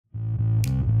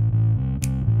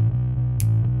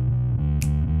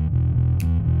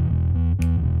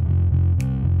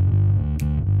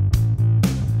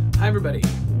everybody,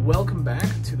 welcome back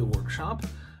to the workshop.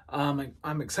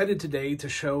 I'm excited today to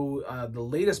show the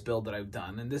latest build that I've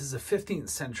done, and this is a 15th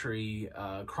century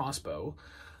crossbow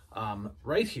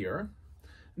right here.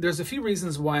 There's a few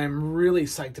reasons why I'm really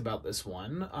psyched about this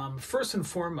one. First and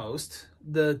foremost,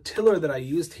 the tiller that I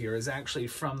used here is actually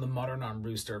from the Modern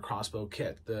Armbruster crossbow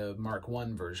kit, the Mark I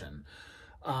version.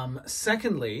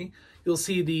 Secondly, you'll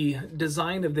see the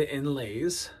design of the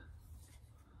inlays.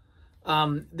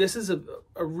 This is a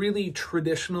really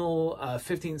traditional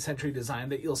 15th century design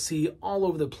that you'll see all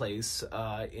over the place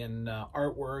in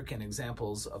artwork and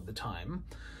examples of the time.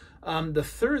 The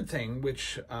third thing,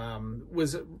 which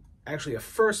was actually a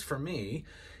first for me,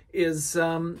 is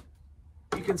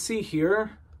you can see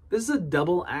here, this is a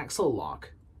double axle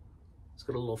lock. It's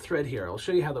got a little thread here. I'll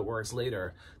show you how that works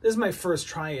later. This is my first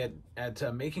try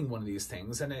at making one of these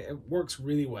things, and it works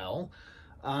really well.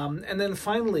 And then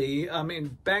finally,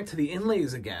 back to the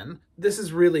inlays again, this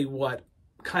is really what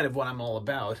I'm all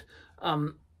about.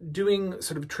 Doing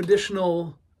sort of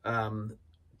traditional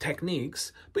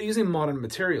techniques, but using modern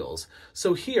materials.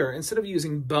 So here, instead of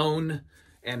using bone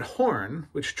and horn,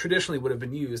 which traditionally would have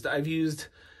been used, I've used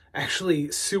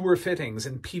actually sewer fittings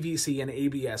in PVC and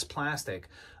ABS plastic,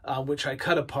 which I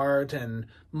cut apart and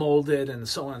molded and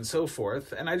so on and so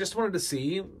forth. And I just wanted to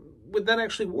see, would that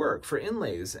actually work for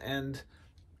inlays? And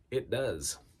it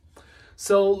does.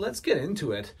 So let's get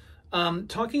into it.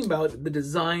 Talking about the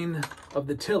design of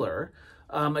the tiller,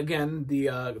 again,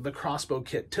 the crossbow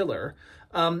kit tiller.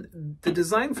 The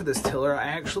design for this tiller, I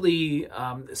actually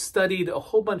studied a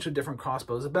whole bunch of different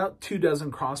crossbows, about 24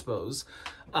 crossbows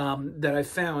that I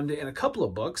found in a couple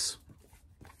of books.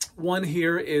 One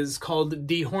here is called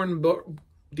Die Hornbogen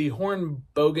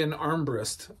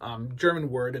Armbrust, German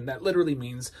word, and that literally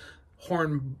means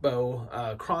horn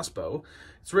bow crossbow.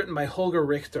 It's written by Holger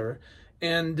Richter,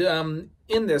 and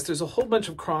in this there's a whole bunch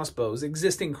of crossbows,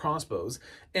 existing crossbows,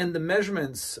 and the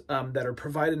measurements that are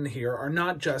provided in here are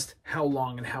not just how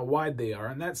long and how wide they are,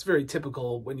 and that's very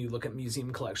typical when you look at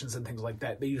museum collections and things like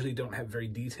that. They usually don't have very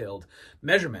detailed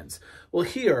measurements. Well,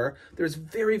 here there's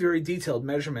very, very detailed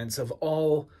measurements of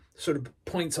all sort of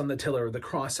points on the tiller, the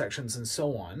cross sections and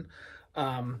so on.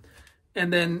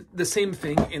 And then the same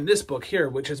thing in this book here,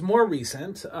 which is more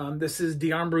recent. This is Die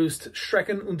Armbrust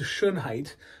Schrecken und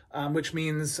Schönheit, which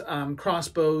means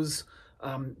crossbows,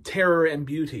 terror and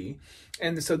beauty.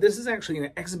 And so this is actually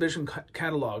an exhibition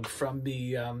catalog from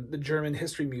the German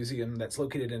History Museum that's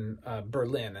located in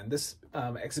Berlin. And this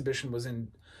exhibition was in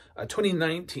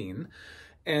 2019.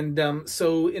 And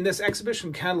so in this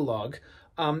exhibition catalog,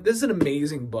 this is an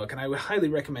amazing book, and I would highly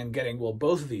recommend getting, well,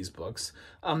 both of these books.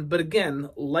 But again,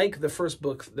 like the first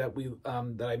book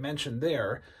that I mentioned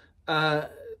there,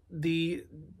 the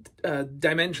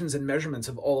dimensions and measurements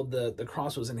of all of the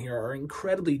crossbows in here are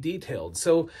incredibly detailed.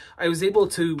 So I was able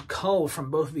to cull from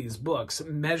both of these books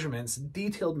measurements,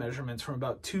 detailed measurements from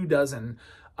about 24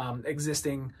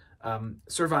 existing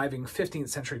surviving 15th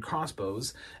century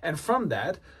crossbows, and from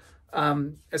that,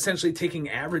 essentially taking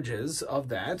averages of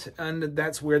that, and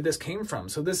that's where this came from.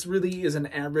 So this really is an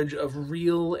average of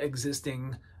real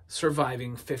existing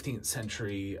surviving 15th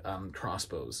century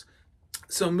crossbows.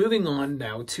 So moving on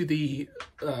now to the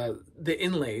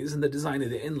inlays and the design of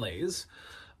the inlays.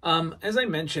 As I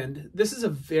mentioned, this is a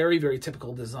very, very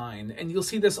typical design, and you'll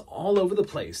see this all over the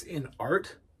place in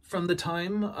art from the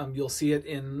time. You'll see it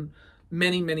in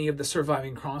many, many of the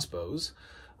surviving crossbows.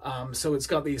 So it's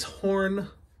got these horn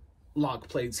lock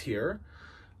plates here.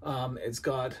 It's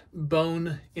got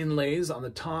bone inlays on the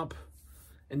top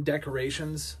and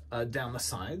decorations down the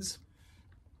sides.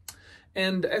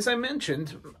 And as I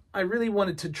mentioned, I really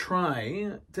wanted to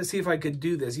try to see if I could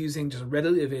do this using just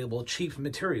readily available cheap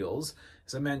materials.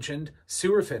 As I mentioned,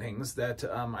 sewer fittings that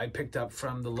I picked up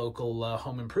from the local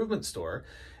home improvement store,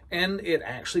 and it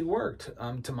actually worked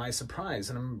to my surprise.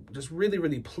 And I'm just really,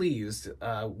 really pleased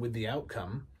with the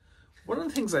outcome. One of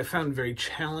the things I found very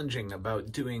challenging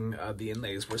about doing the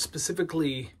inlays were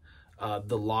specifically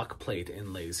the lock plate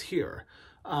inlays here.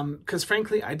 Because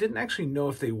frankly, I didn't actually know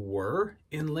if they were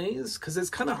inlays, because it's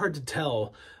kind of hard to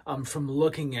tell from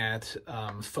looking at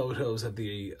photos of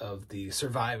the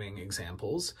surviving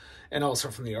examples, and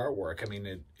also from the artwork. I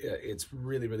mean, it's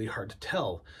really, really hard to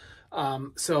tell.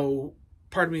 So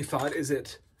part of me thought, is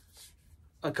it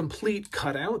a complete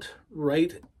cutout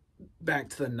right back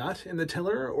to the nut in the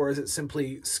tiller, or is it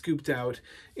simply scooped out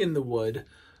in the wood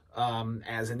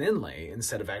as an inlay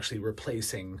instead of actually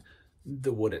replacing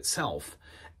the wood itself?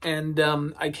 And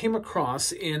I came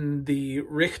across in the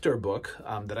Richter book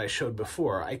that I showed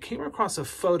before, I came across a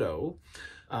photo,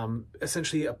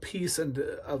 essentially a piece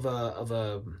of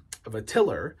a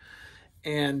tiller,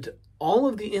 and all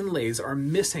of the inlays are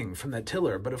missing from that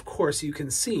tiller, but of course you can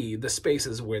see the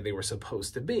spaces where they were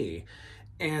supposed to be.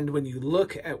 And when you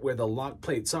look at where the lock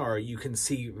plates are, you can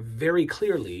see very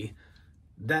clearly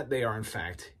that they are in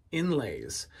fact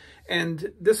inlays.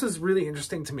 And this is really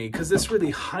interesting to me because this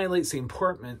really highlights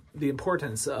the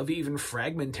importance of even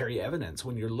fragmentary evidence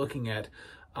when you're looking at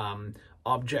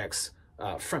objects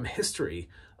from history.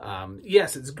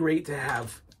 Yes, it's great to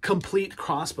have complete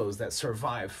crossbows that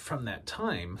survive from that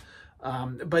time,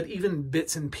 but even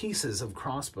bits and pieces of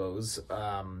crossbows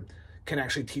can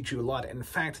actually teach you a lot. In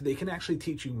fact, they can actually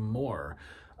teach you more.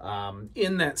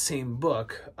 In that same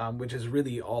book, which is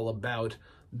really all about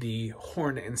the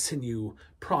horn and sinew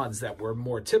prods that were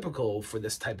more typical for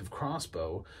this type of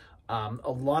crossbow,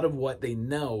 a lot of what they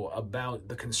know about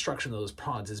the construction of those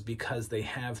prods is because they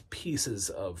have pieces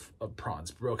of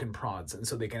prods, broken prods, and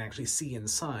so they can actually see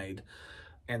inside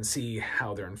and see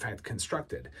how they're in fact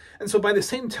constructed. And so by the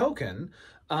same token,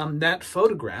 that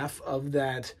photograph of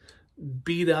that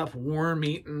beat up,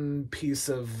 worm-eaten piece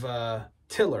of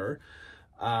tiller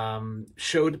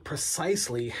showed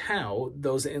precisely how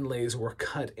those inlays were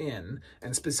cut in,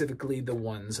 and specifically the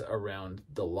ones around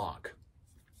the lock.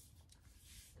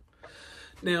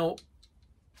 Now,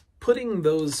 putting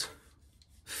those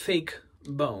fake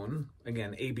bone,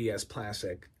 again, ABS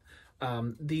plastic,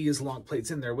 these lock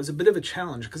plates in there was a bit of a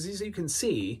challenge because, as you can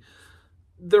see,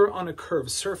 they're on a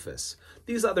curved surface.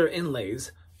 These other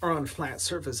inlays are on flat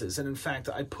surfaces, and in fact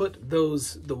I put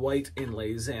the white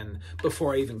inlays in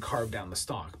before I even carved down the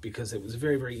stock, because it was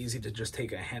very, very easy to just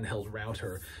take a handheld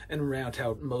router and route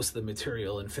out most of the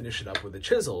material and finish it up with a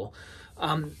chisel.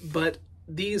 But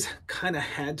these kind of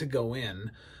had to go in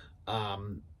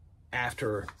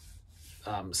after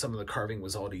some of the carving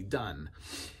was already done.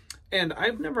 And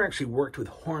I've never actually worked with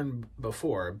horn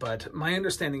before, but my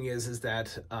understanding is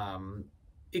that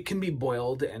it can be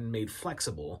boiled and made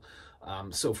flexible.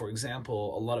 So for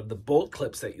example, a lot of the bolt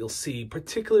clips that you'll see,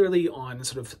 particularly on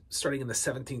sort of starting in the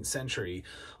 17th century,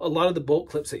 a lot of the bolt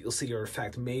clips that you'll see are in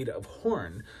fact made of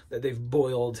horn that they've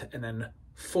boiled and then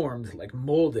formed, like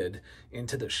molded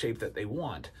into the shape that they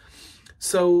want.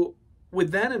 So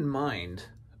with that in mind,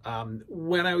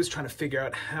 when I was trying to figure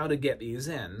out how to get these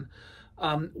in,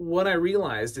 what I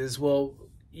realized is, well,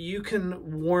 you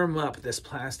can warm up this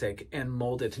plastic and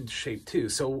mold it into shape too.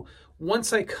 So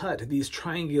once I cut these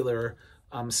triangular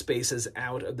spaces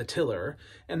out of the tiller,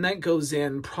 and that goes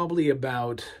in probably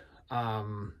about,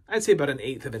 I'd say about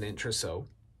 1/8 of an inch or so,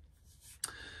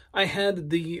 I had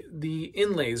the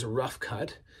inlays rough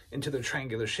cut into the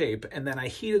triangular shape, and then I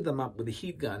heated them up with a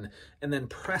heat gun and then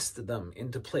pressed them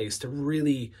into place to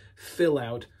really fill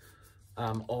out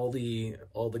all the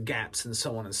gaps and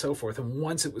so on and so forth. And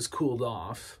once it was cooled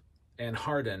off and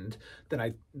hardened,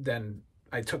 then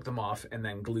I took them off and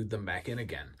then glued them back in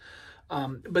again.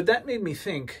 But that made me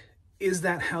think, is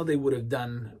that how they would have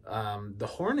done the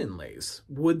horn inlays?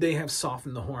 Would they have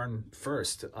softened the horn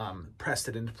first, pressed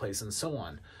it into place and so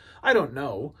on? I don't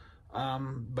know,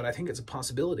 but I think it's a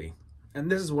possibility.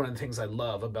 And this is one of the things I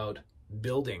love about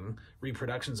building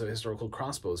reproductions of historical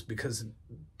crossbows, because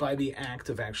by the act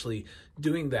of actually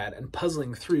doing that and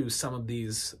puzzling through some of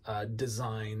these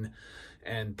design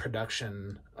and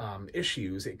production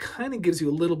issues, it kind of gives you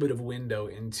a little bit of window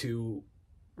into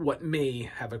what may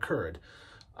have occurred.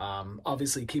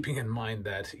 Obviously keeping in mind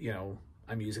that, you know,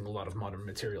 I'm using a lot of modern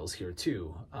materials here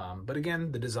too. But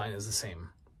again, the design is the same.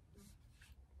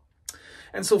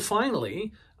 And so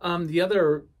finally, the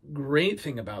other great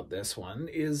thing about this one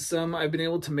is I've been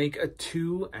able to make a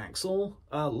 2-axle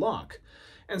lock.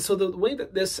 And so the way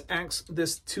that this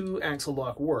 2-axle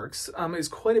lock works is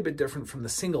quite a bit different from the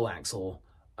single-axle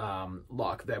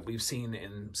lock that we've seen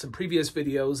in some previous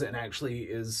videos, and actually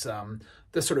is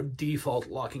the sort of default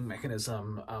locking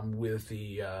mechanism with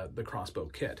the crossbow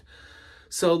kit.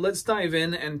 So let's dive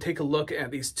in and take a look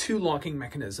at these 2 locking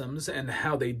mechanisms and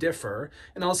how they differ,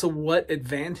 and also what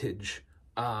advantage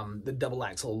the double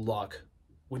axle lock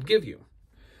would give you.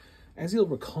 As you'll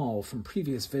recall from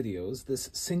previous videos, this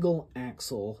single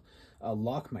axle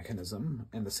lock mechanism,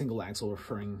 and the single axle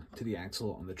referring to the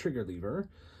axle on the trigger lever,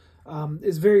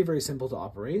 is very, very simple to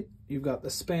operate. You've got the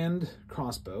spanned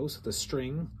crossbow, so the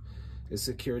string is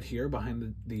secured here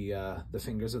behind the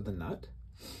fingers of the nut.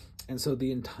 And so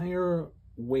the entire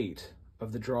weight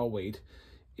of the draw weight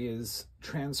is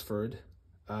transferred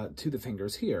to the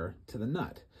fingers here, to the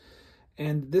nut.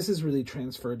 And this is really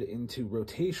transferred into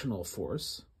rotational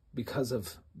force because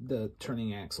of the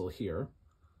turning axle here.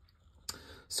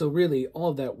 So really,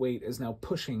 all of that weight is now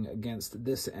pushing against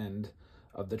this end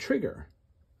of the trigger.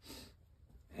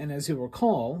 And as you'll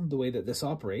recall, the way that this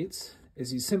operates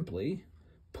is you simply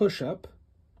push up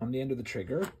on the end of the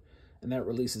trigger, and that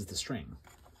releases the string.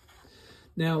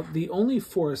 Now, the only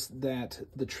force that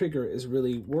the trigger is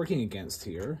really working against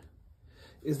here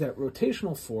is that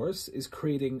rotational force is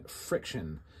creating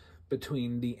friction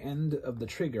between the end of the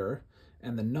trigger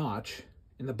and the notch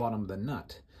in the bottom of the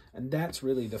nut. And that's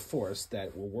really the force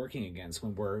that we're working against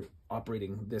when we're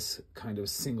operating this kind of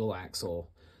single axle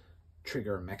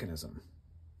trigger mechanism.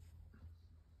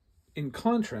 In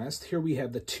contrast, here we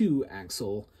have the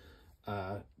 2-axle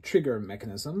trigger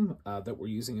mechanism that we're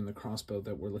using in the crossbow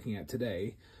that we're looking at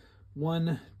today.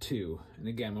 1, 2. And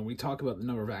again, when we talk about the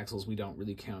number of axles, we don't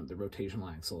really count the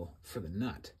rotational axle for the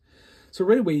nut. So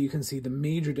right away you can see the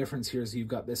major difference here is you've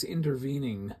got this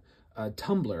intervening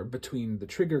tumbler between the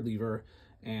trigger lever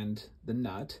and the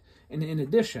nut. And in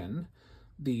addition,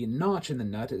 the notch in the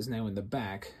nut is now in the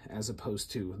back as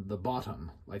opposed to the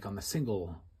bottom, like on the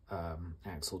single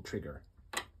axle trigger.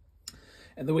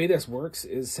 And the way this works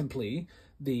is simply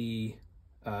the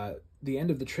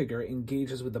end of the trigger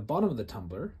engages with the bottom of the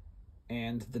tumbler,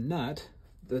 and the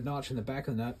notch in the back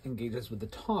of the nut engages with the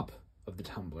top of the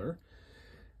tumbler.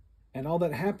 And all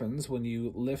that happens when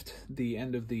you lift the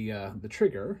end of the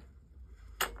trigger,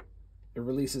 it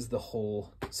releases the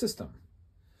whole system.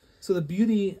 So the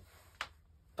beauty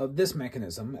of this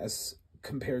mechanism, as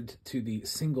compared to the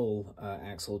single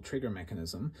axle trigger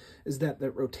mechanism, is that the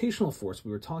rotational force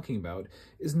we were talking about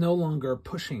is no longer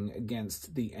pushing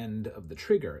against the end of the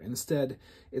trigger. Instead,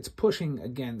 it's pushing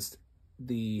against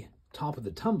the top of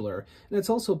the tumbler, and it's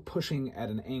also pushing at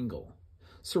an angle.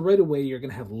 So right away, you're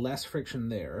going to have less friction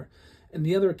there. And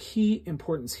the other key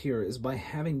importance here is by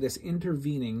having this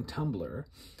intervening tumbler,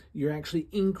 you're actually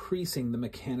increasing the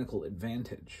mechanical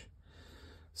advantage.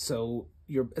 So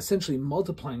you're essentially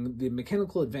multiplying the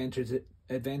mechanical advantage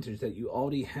that you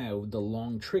already have with the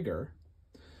long trigger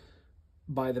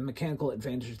by the mechanical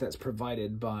advantage that's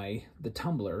provided by the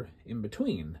tumbler in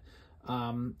between.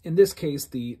 In this case,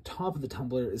 the top of the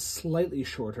tumbler is slightly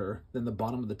shorter than the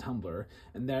bottom of the tumbler,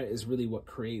 and that is really what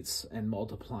creates and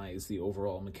multiplies the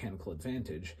overall mechanical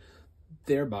advantage,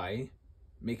 thereby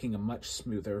making a much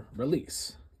smoother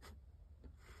release.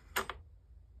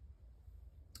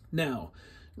 Now,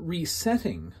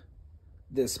 resetting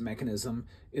this mechanism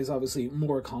is obviously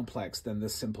more complex than the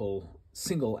simple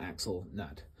single axle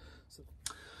nut.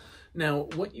 Now,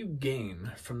 what you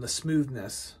gain from the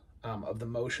smoothness of the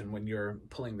motion when you're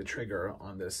pulling the trigger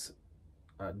on this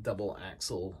double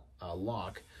axle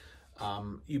lock,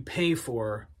 you pay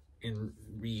for in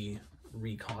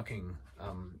recocking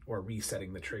or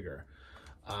resetting the trigger.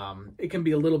 It can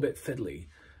be a little bit fiddly.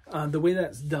 The way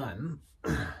that's done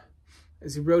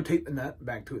is you rotate the nut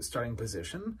back to its starting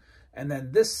position, and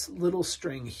then this little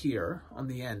string here on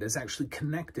the end is actually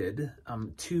connected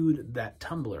to that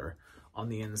tumbler on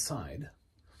the inside.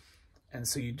 And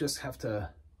so you just have to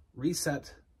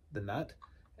reset the nut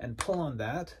and pull on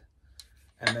that,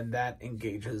 and then that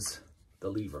engages the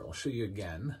lever. I'll show you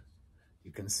again.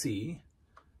 You can see,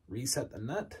 reset the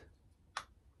nut,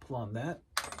 pull on that,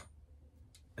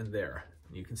 and there.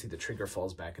 You can see the trigger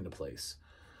falls back into place.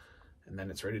 And then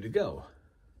it's ready to go.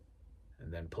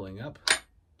 And then pulling up,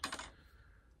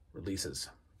 releases.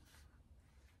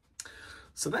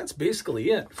 So that's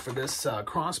basically it for this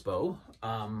crossbow.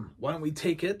 Why don't we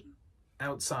take it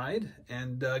outside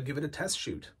and give it a test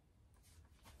shoot.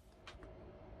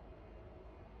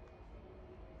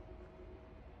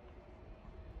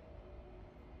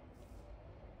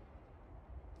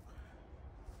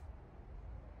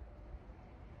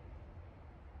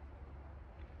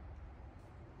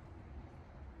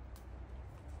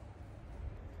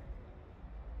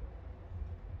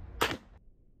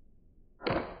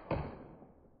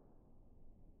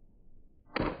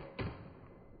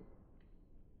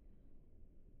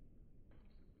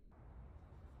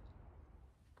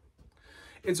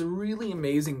 It's really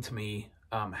amazing to me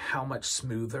how much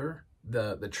smoother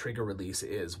the trigger release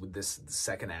is with this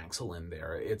second axle in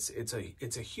there. It's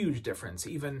a huge difference,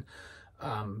 even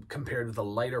compared to the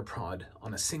lighter prod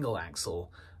on a single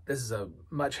axle. This is a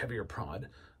much heavier prod.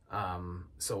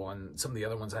 So on some of the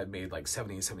other ones I've made, like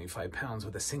 70, 75 pounds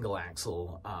with a single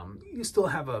axle, you still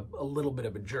have a little bit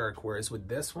of a jerk. Whereas with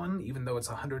this one, even though it's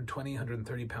 120,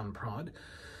 130 pound prod,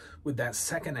 with that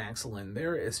second axle in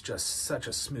there, it's just such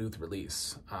a smooth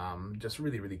release. Just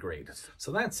really, really great.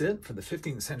 So that's it for the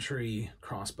 15th century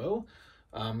crossbow.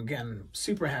 Again,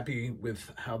 super happy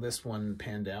with how this one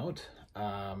panned out.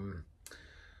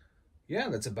 Yeah,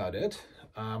 that's about it.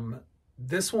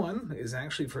 This one is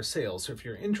actually for sale, so if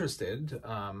you're interested,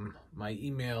 my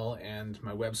email and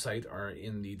my website are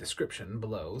in the description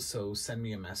below, so send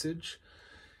me a message.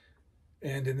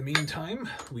 And in the meantime,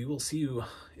 we will see you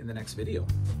in the next video.